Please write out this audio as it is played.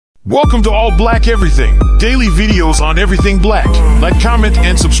Welcome to All Black Everything, daily videos on everything black. Like, comment,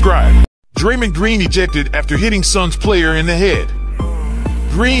 and subscribe. Draymond Green ejected after hitting Suns player in the head.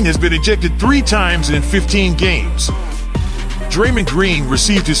 Green has been ejected 3 times in 15 games. Draymond Green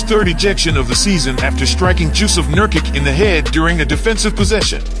received his 3rd ejection of the season after striking Jusuf Nurkic in the head during a defensive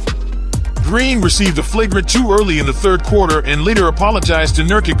possession. Green received a flagrant 2 early in the 3rd quarter and later apologized to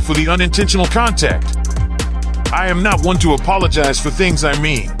Nurkic for the unintentional contact. I am not one to apologize for things I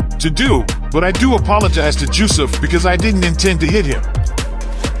mean to do, but I do apologize to Jusuf because I didn't intend to hit him.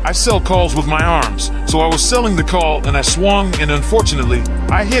 I sell calls with my arms, so I was selling the call and I swung and unfortunately,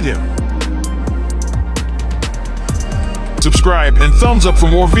 I hit him. Subscribe and thumbs up for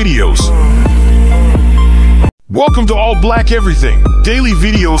more videos. Welcome to All Black Everything, daily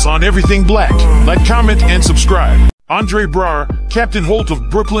videos on everything black. Like, comment, and subscribe. Andre Braugher, Captain Holt of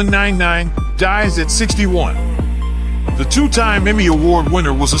Brooklyn Nine-Nine, dies at 61. The 2-time Emmy Award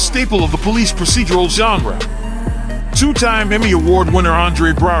winner was a staple of the police procedural genre. 2-time Emmy Award winner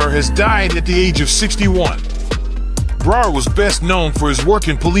Andre Braugher has died at the age of 61. Braugher was best known for his work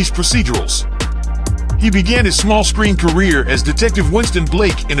in police procedurals. He began his small-screen career as Detective Winston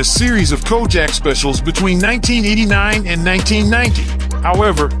Blake in a series of Kojak specials between 1989 and 1990.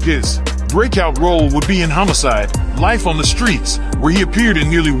 However, his breakout role would be in Homicide: Life on the Streets, where he appeared in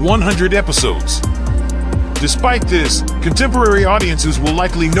nearly 100 episodes. Despite this, contemporary audiences will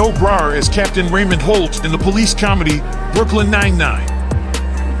likely know Braugher as Captain Raymond Holt in the police comedy Brooklyn Nine-Nine.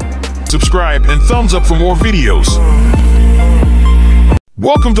 Subscribe and thumbs up for more videos.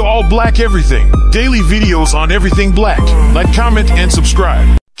 Welcome to All Black Everything, daily videos on everything black. Like, comment, and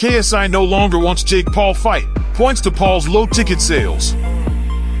subscribe. KSI no longer wants Jake Paul fight, points to Paul's low ticket sales.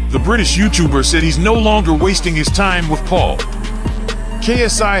 The British YouTuber said he's no longer wasting his time with Paul.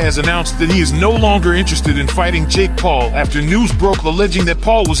 KSI has announced that he is no longer interested in fighting Jake Paul after news broke alleging that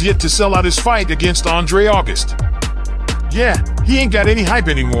Paul was yet to sell out his fight against Andre August. Yeah, he ain't got any hype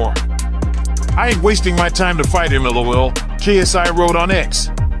anymore. I ain't wasting my time to fight him, lol, KSI wrote on X.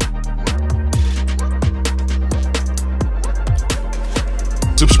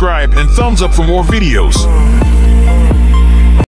 Subscribe and thumbs up for more videos.